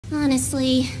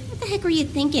Honestly, what the heck were you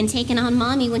thinking taking on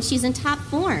Mommy when she's in top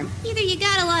form? Either you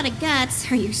got a lot of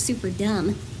guts or you're super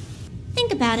dumb.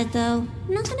 Think about it though,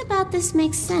 nothing about this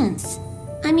makes sense.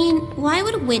 I mean, why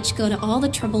would a witch go to all the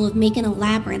trouble of making a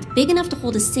labyrinth big enough to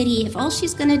hold a city if all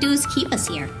she's gonna do is keep us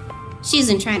here? She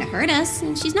isn't trying to hurt us,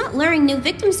 and she's not luring new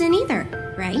victims in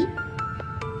either, right?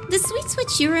 The sweet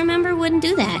switch you remember wouldn't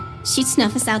do that. She'd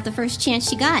snuff us out the first chance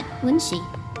she got, wouldn't she?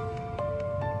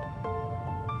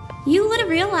 You would have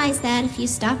realized that if you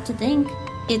stopped to think.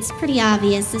 It's pretty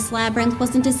obvious this labyrinth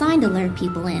wasn't designed to lure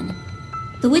people in.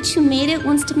 The witch who made it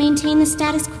wants to maintain the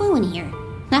status quo in here.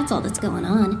 That's all that's going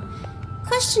on.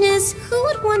 Question is, who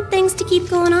would want things to keep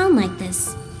going on like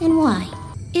this? And why?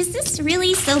 Is this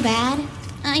really so bad?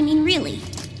 I mean, really?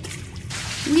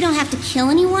 We don't have to kill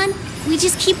anyone? We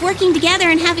just keep working together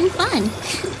and having fun.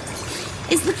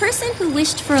 Is the person who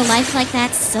wished for a life like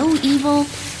that so evil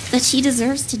that she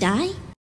deserves to die?